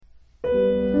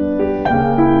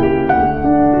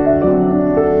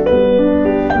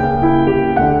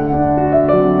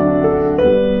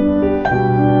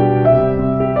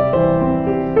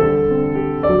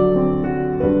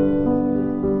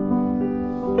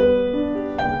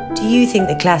Do you think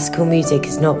that classical music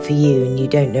is not for you and you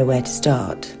don't know where to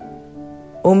start?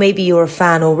 Or maybe you're a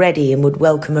fan already and would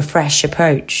welcome a fresh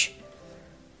approach.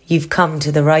 You've come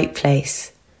to the right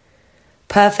place.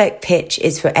 Perfect Pitch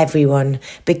is for everyone,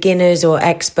 beginners or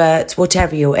experts,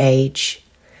 whatever your age.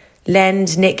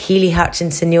 Lend Nick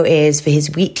Healy-Hutchinson your ears for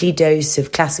his weekly dose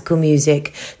of classical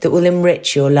music that will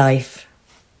enrich your life.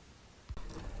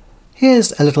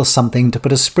 Here's a little something to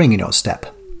put a spring in your step.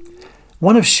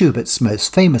 One of Schubert's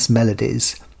most famous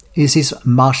melodies is his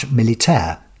Marche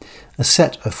Militaire, a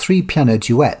set of 3 piano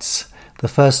duets, the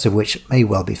first of which may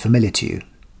well be familiar to you.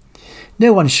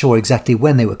 No one's sure exactly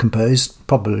when they were composed,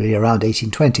 probably around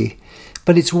 1820,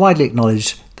 but it's widely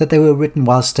acknowledged that they were written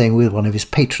while staying with one of his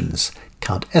patrons,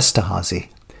 Count Esterhazy,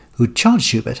 who charged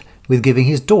Schubert with giving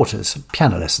his daughters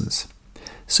piano lessons.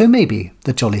 So maybe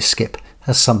the Jolly Skip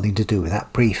has something to do with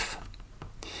that brief.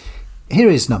 Here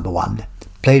is number 1,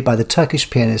 played by the Turkish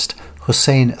pianist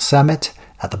Hüseyin Samet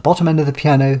at the bottom end of the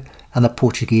piano and the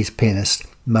Portuguese pianist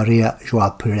Maria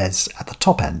João Pires at the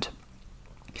top end.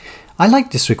 I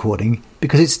like this recording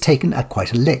because it's taken at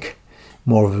quite a lick,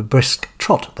 more of a brisk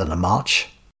trot than a march.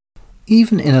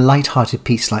 Even in a light-hearted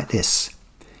piece like this,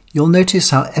 you'll notice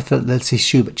how effortlessly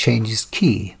Schubert changes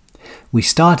key. We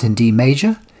start in D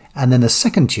major, and then the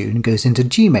second tune goes into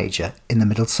G major in the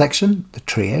middle section, the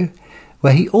trio,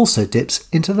 where he also dips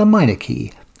into the minor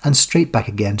key and straight back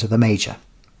again to the major.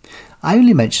 I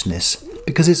only mention this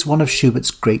because it's one of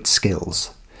Schubert's great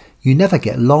skills. You never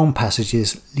get long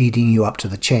passages leading you up to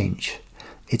the change.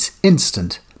 It's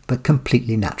instant but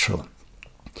completely natural.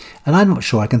 And I'm not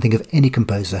sure I can think of any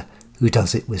composer who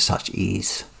does it with such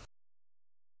ease.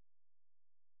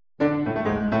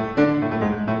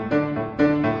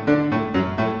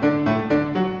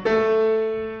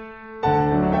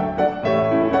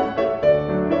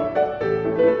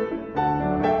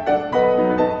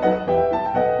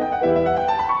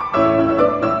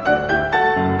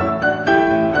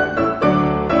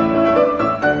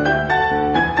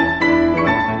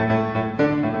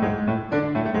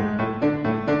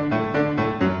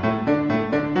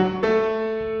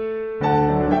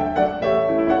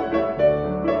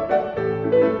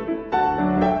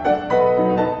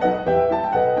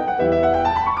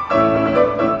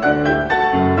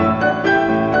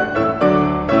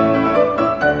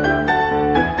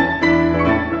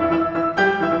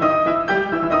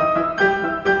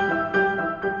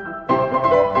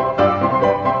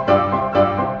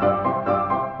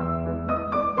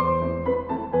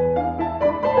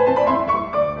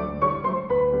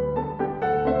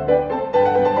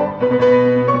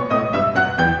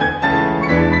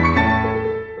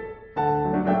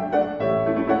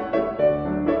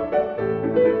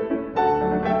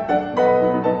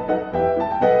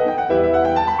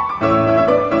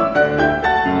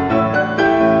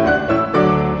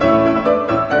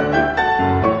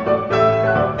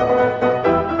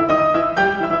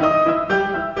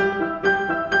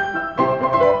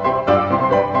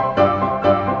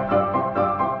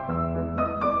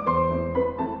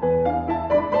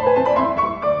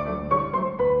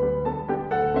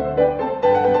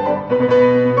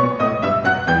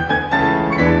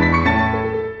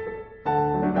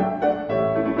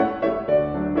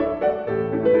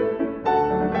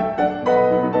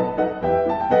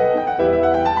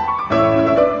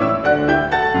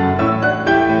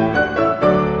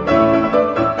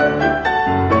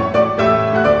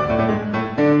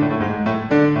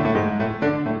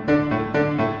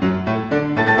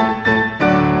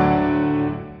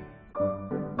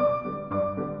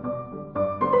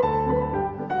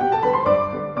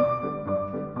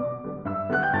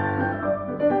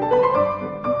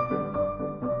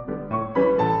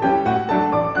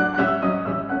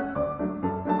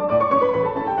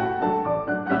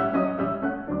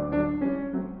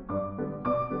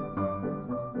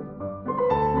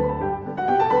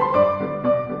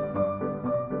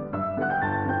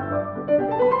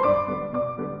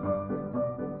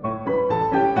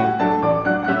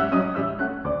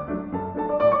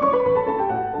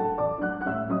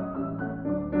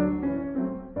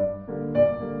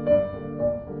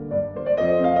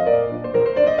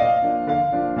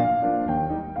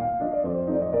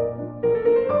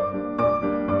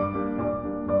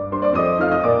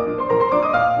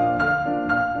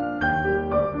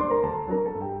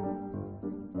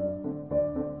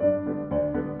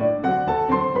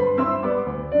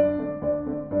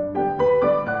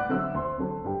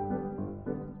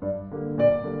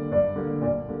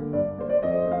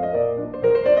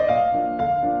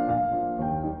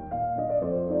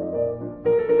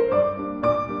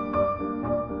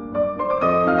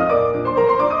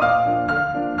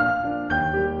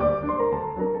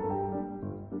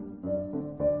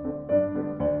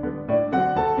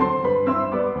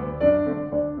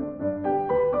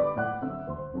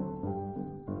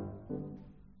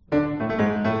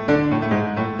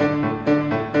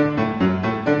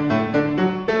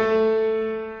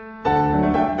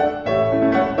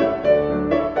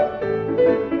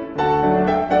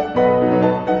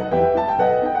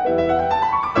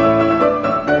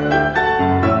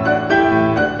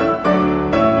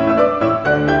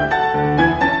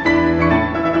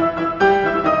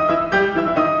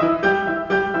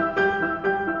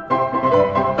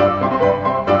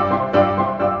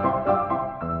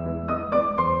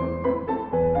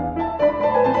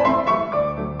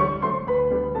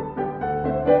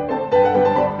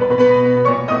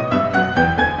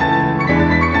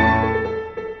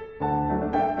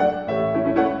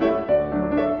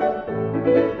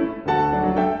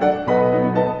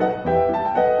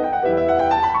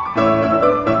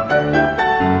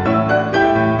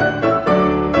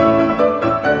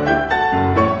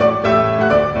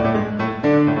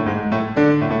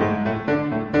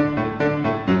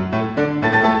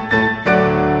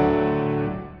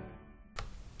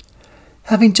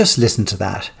 Having just listened to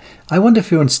that, I wonder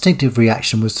if your instinctive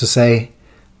reaction was to say,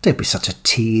 "Don't be such a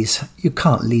tease, you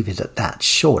can't leave it at that,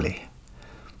 surely."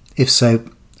 If so,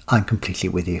 I'm completely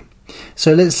with you.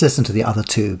 So let's listen to the other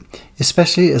two,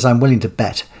 especially as I'm willing to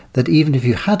bet that even if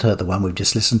you had heard the one we've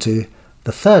just listened to,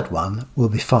 the third one will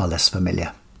be far less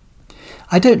familiar.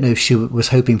 I don't know if Schubert was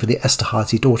hoping for the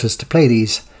Esterházy daughters to play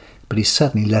these, but he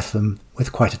certainly left them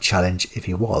with quite a challenge if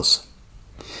he was.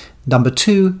 Number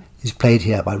 2 is played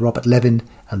here by Robert Levin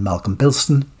and Malcolm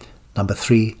Bilston. Number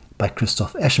 3 by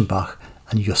Christoph Eschenbach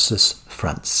and Justus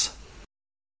Franz.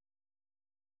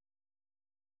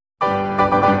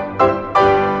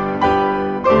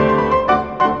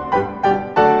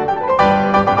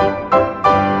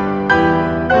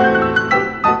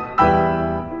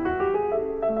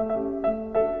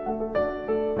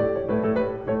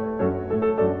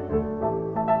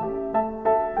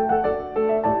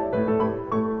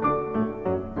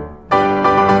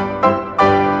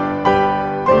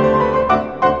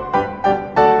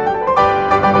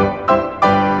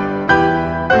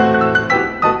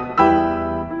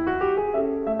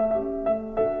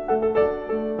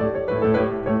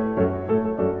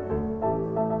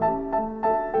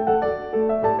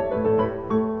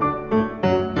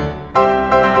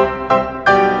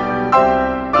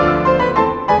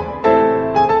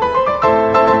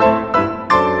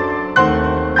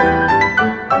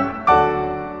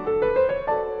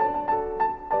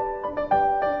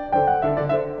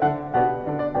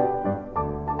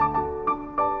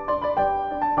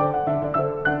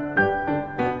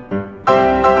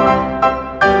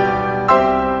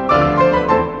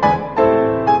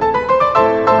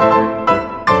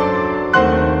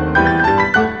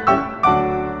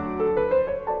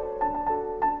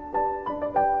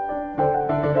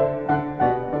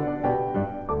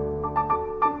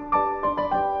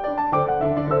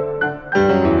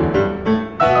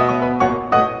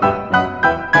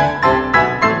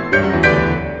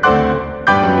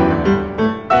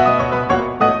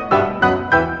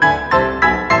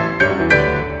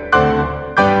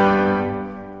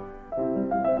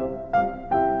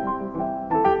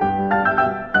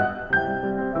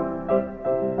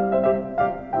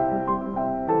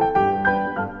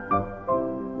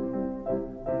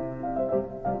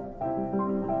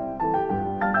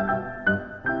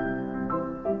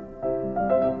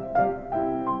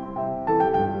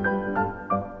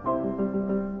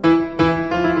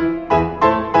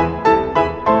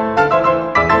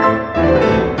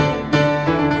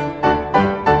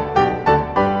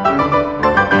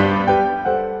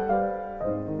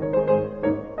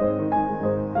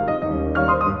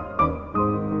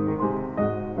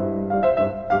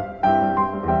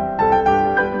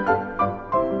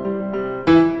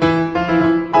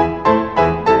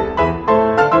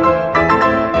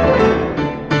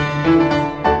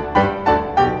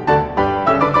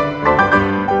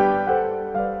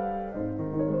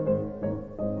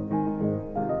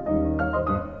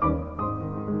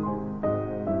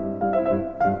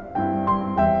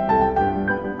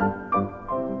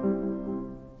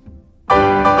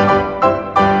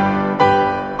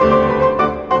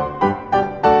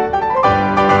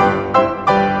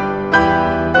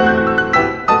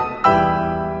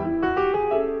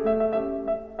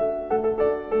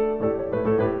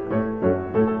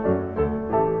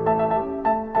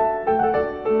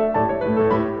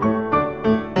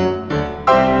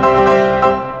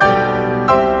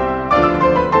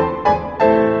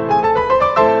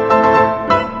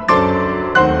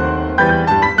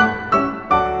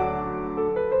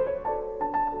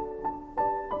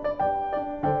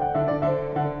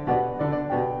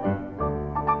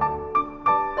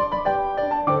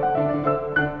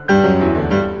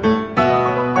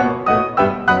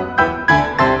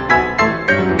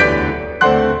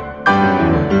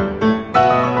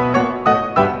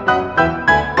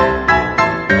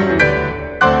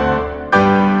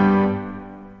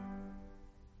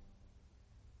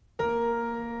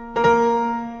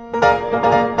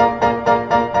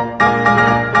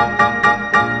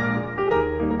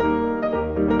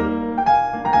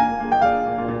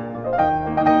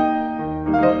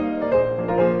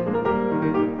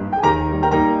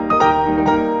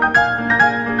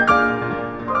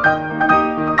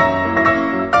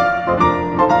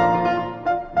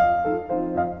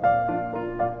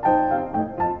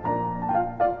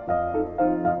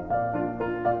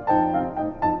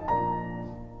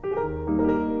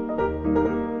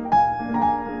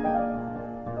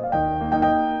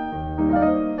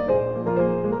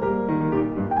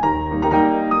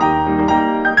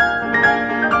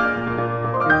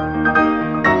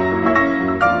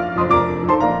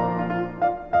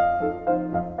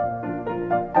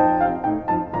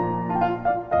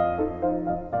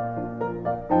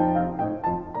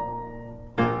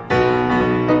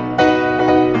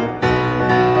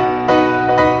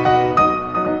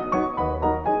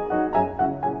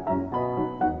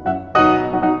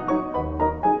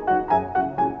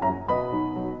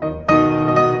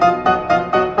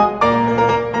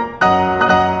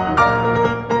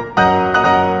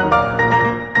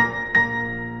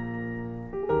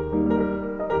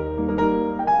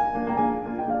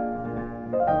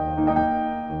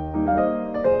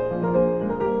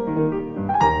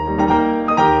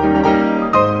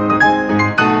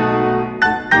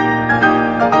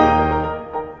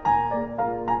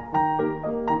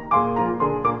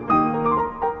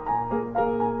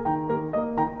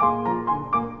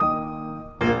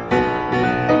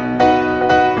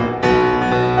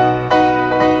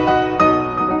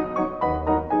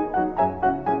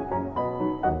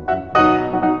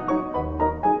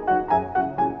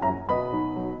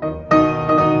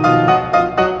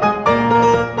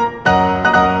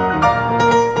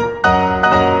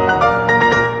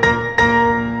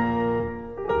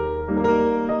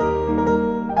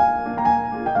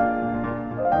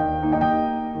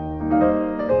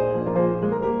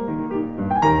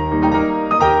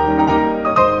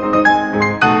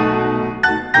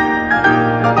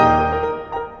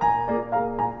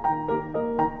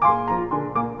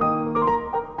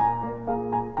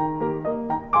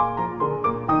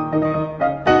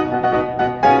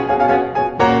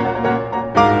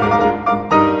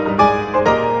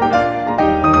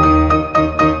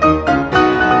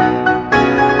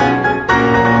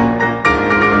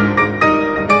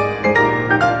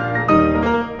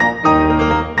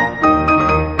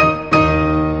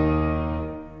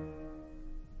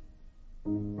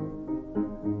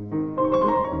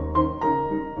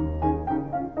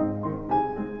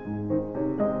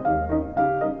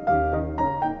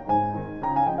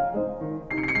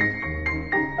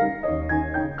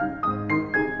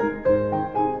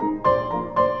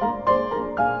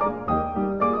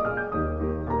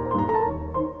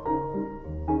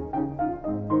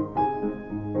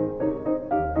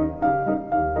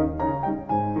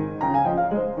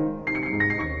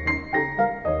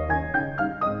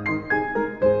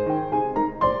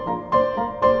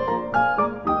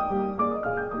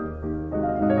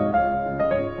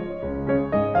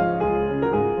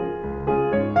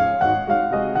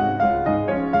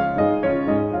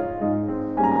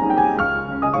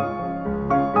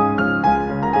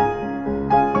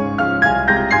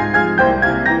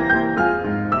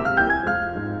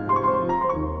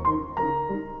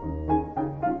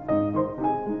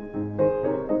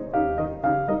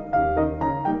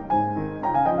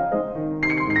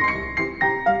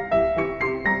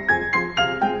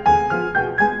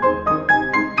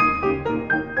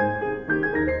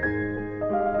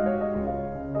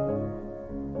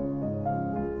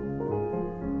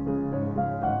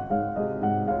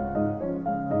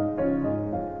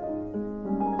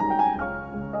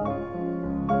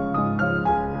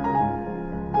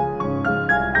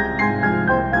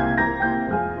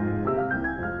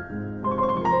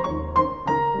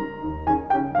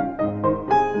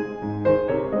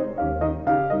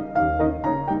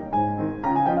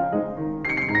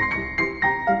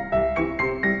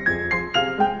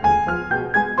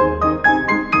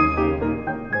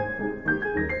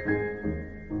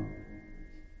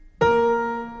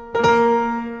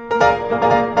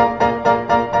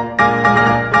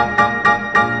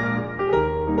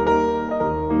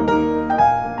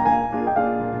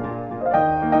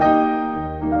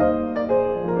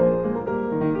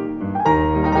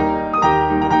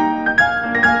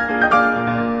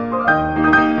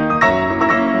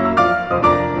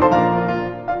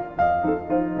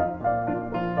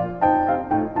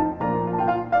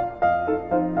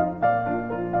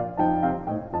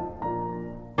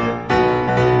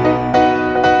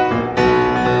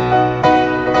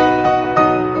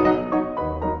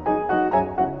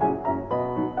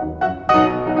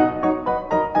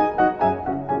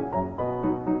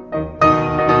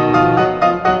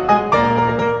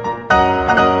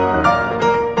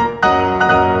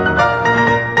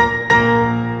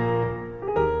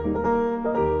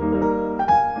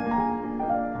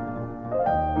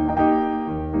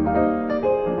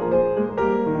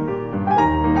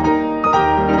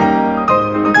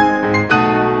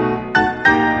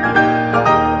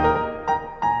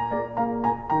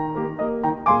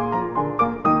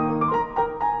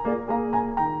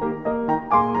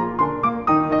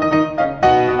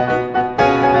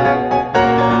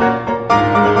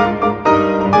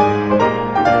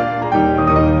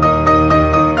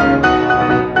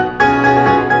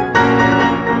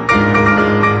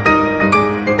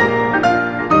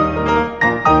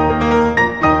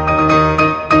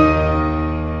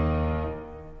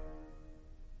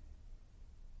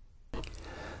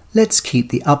 Let's keep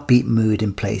the upbeat mood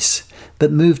in place, but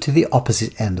move to the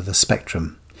opposite end of the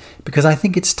spectrum, because I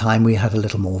think it's time we had a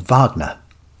little more Wagner.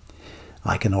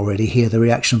 I can already hear the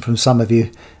reaction from some of you.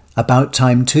 About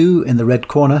time too in the red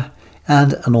corner,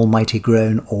 and an almighty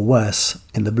groan or worse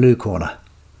in the blue corner.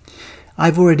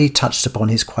 I've already touched upon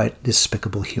his quite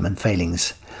despicable human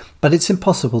failings, but it's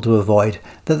impossible to avoid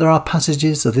that there are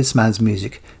passages of this man's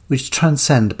music which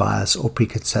transcend bias or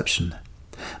preconception.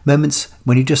 Moments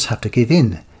when you just have to give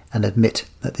in and admit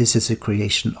that this is a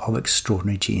creation of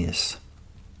extraordinary genius.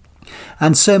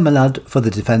 And so, my lad, for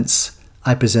the defence,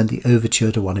 I present the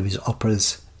overture to one of his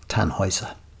operas,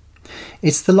 Tannhäuser.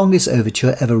 It's the longest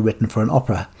overture ever written for an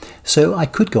opera, so I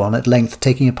could go on at length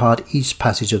taking apart each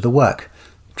passage of the work.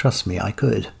 Trust me, I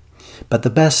could. But the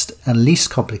best and least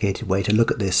complicated way to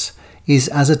look at this is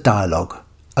as a dialogue,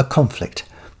 a conflict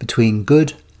between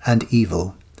good and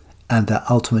evil, and their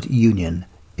ultimate union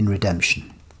in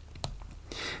redemption.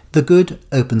 The good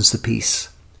opens the piece,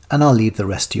 and I'll leave the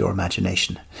rest to your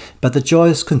imagination, but the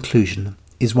joyous conclusion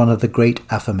is one of the great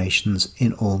affirmations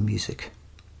in all music.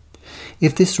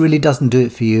 If this really doesn't do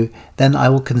it for you, then I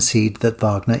will concede that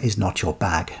Wagner is not your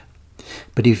bag.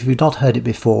 But if you've not heard it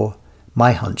before,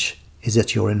 my hunch is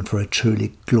that you're in for a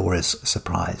truly glorious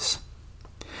surprise.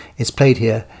 It's played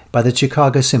here by the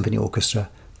Chicago Symphony Orchestra,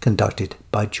 conducted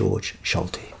by George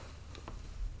Solti.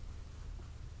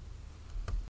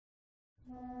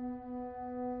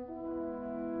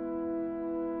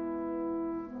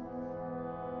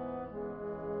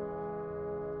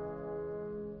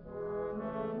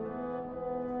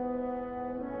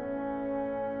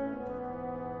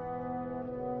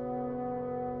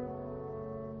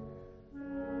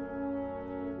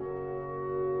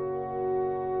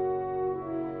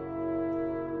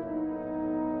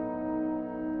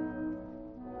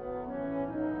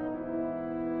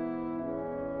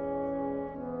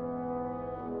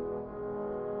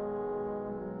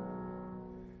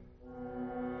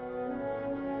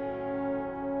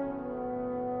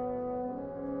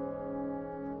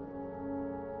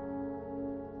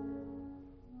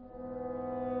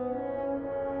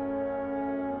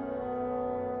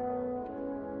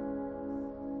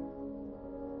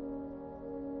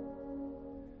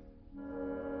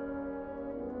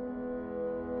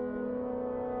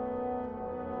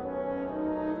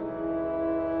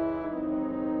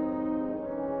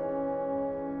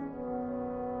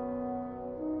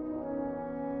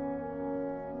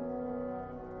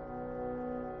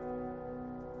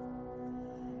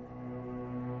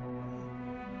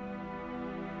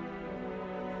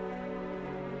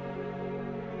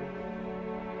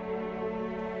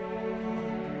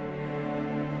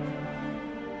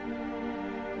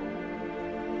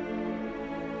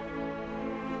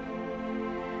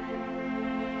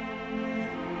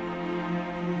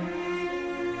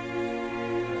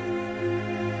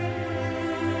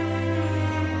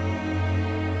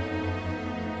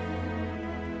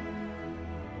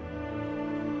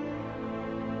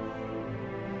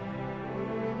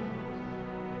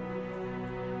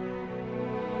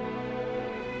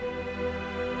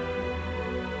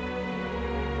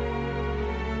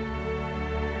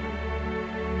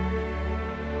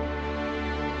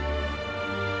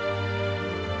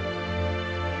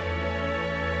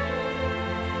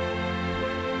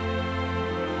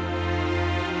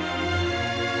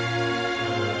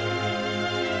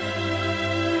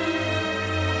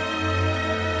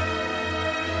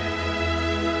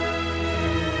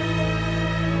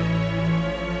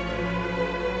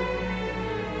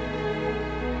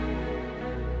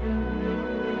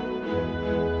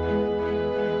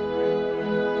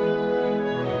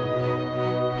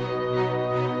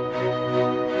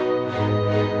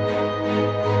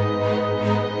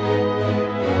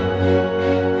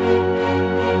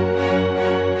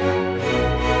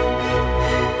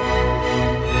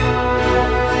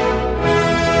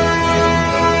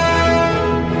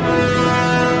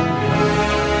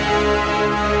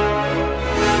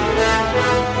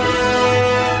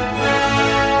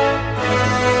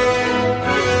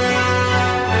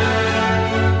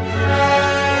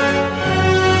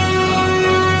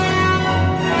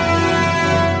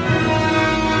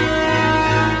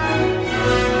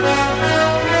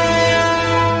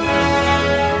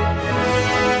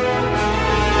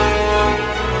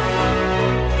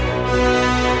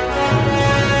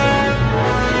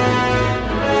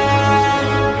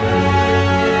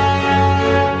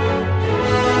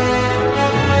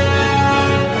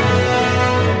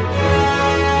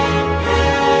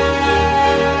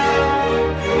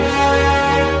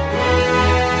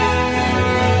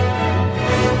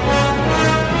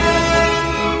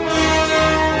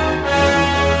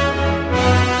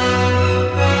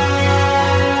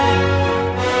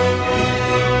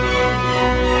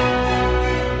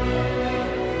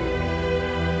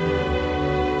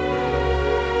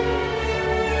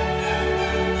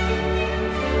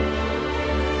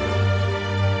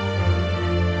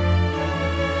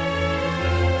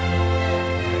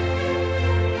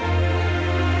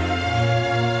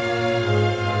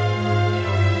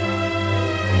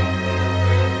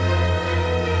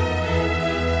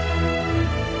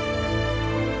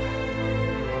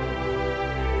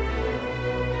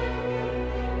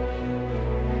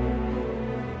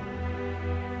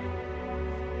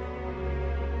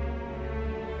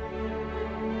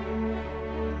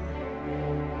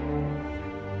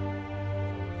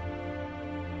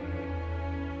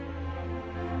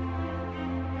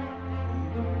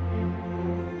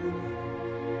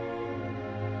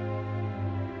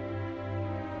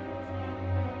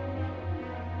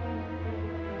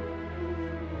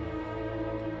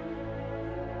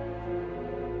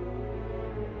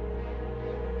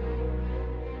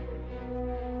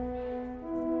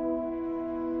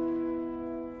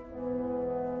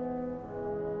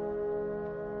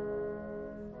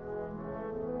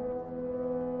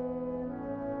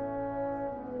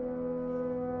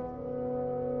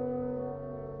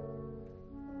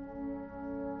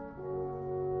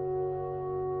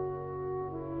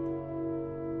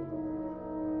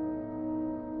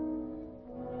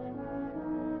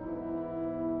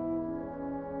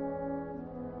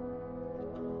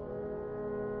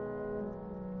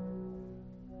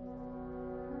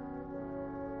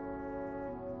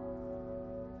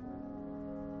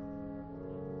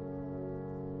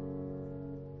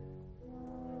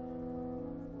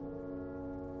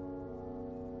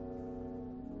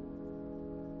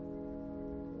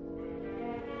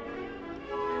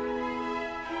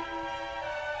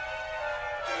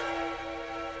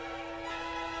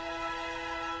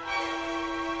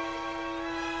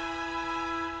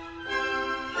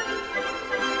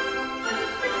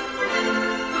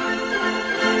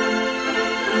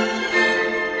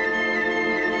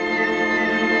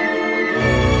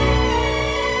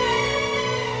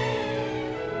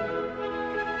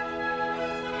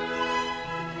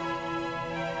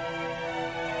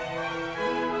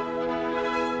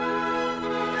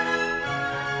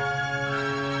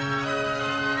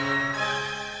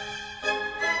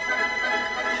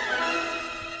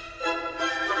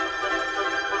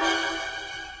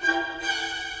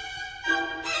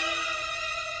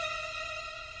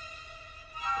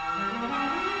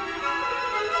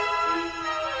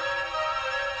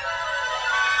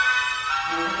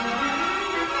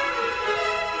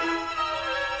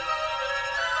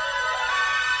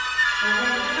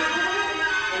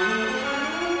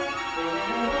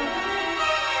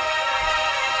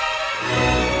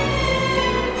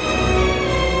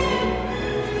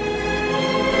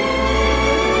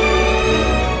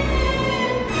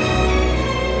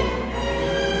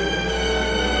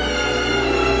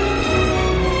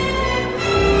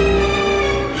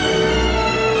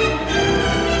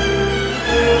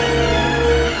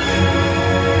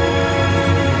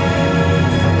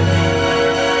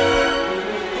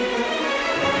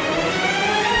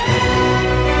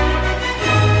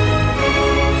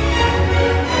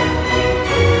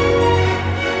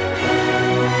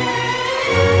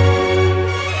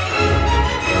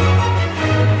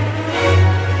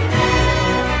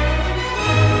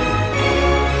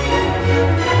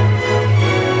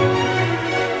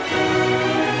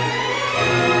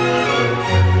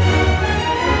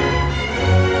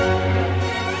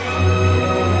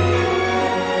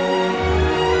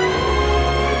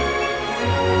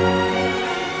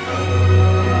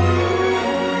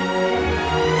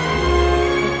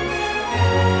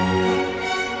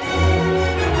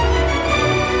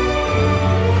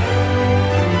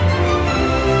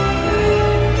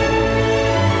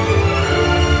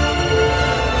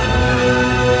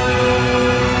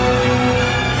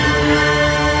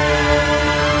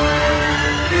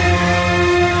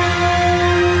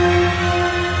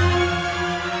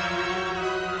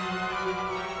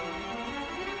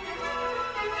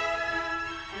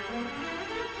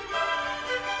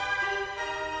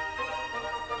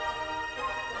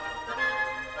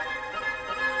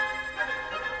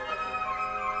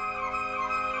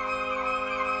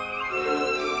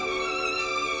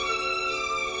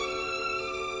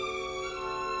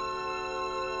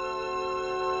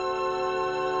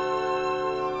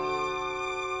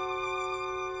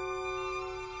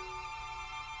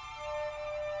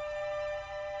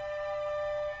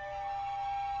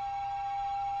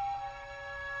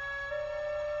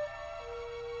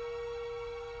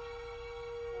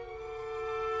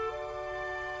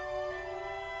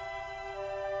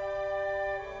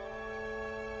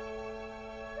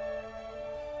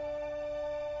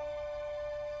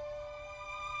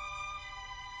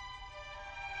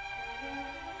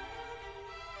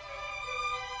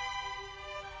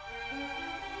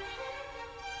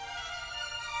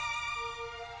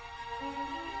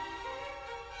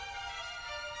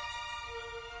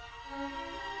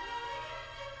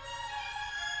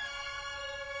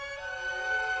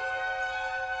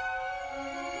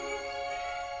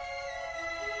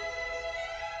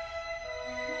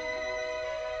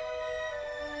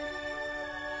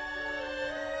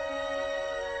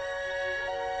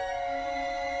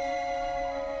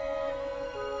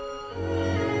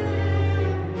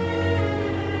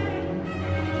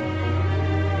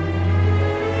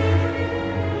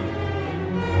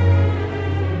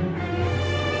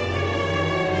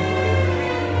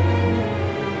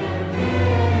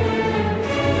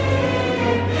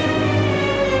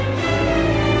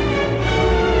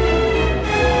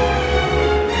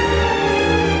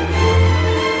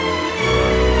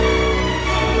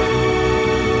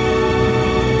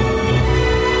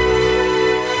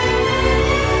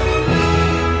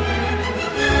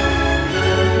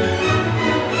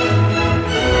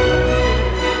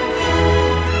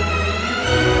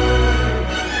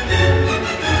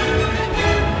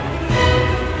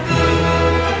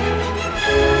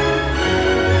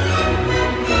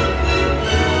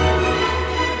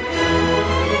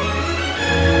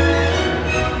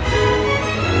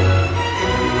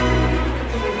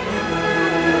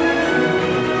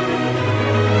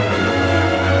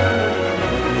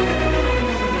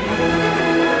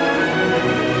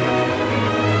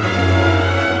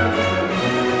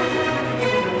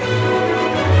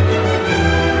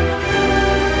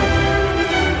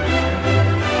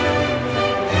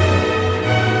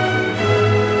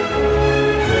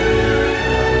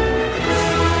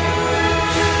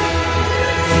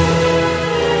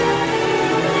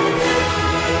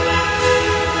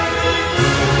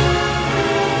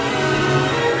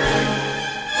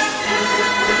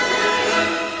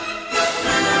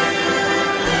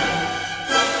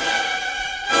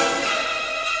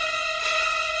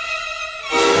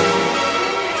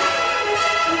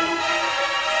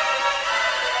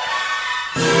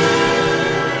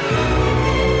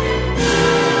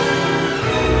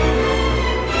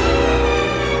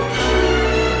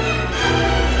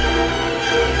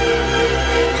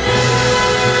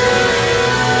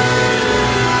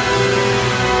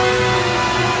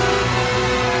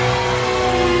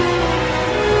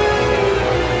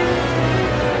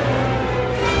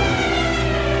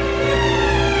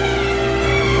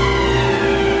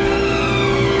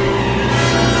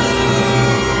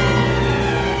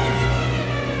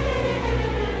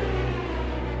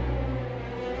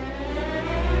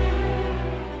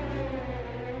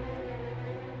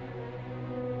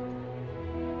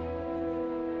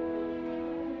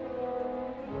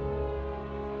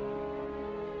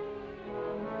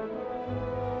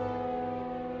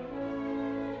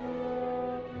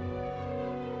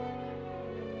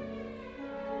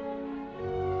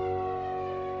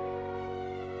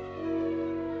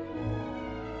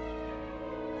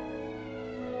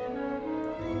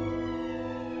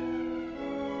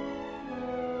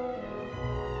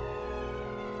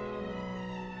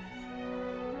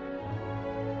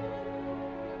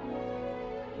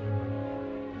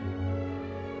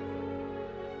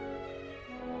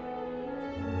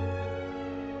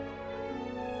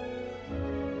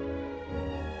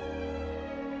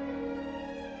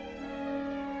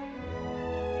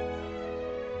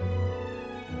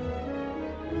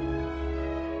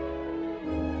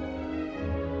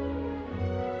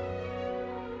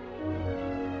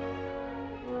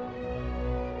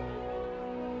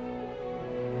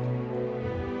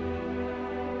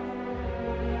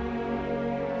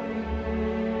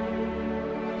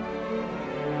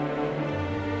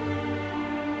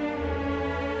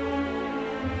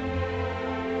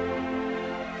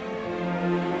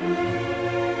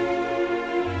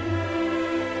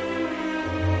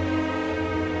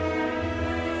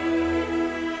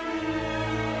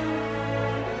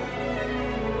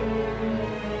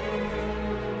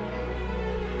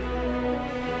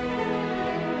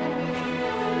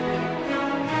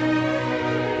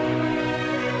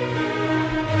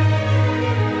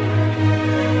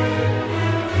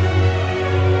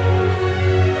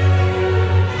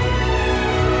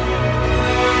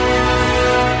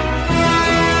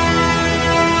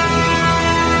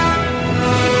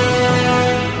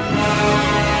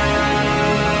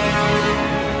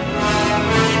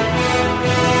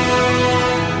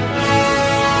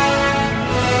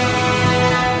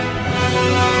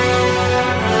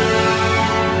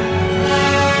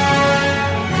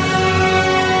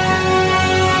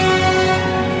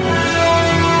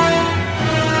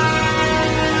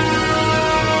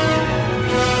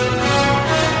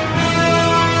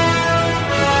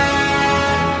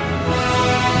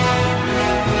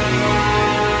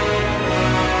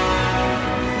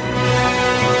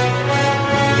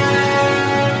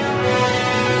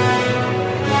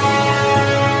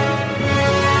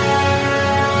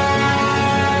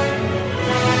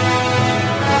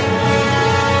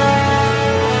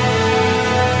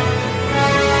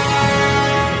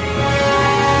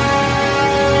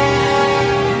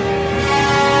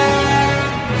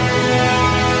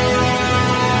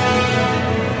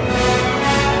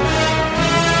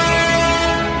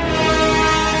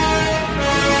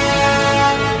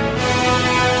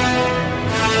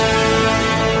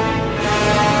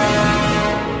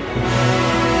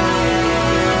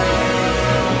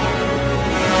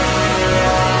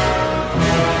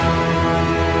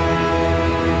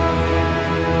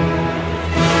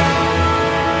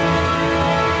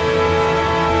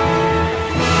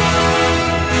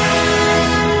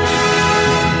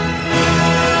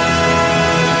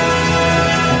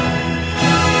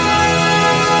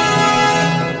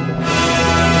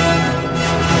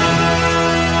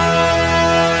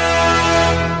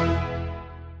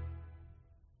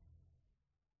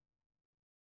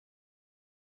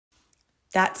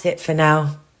 That's it for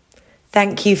now.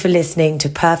 Thank you for listening to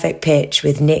Perfect Pitch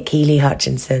with Nick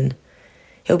Healy-Hutchinson.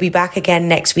 He'll be back again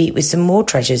next week with some more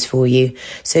treasures for you,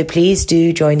 so please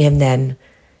do join him then.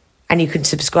 And you can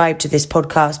subscribe to this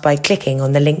podcast by clicking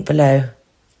on the link below.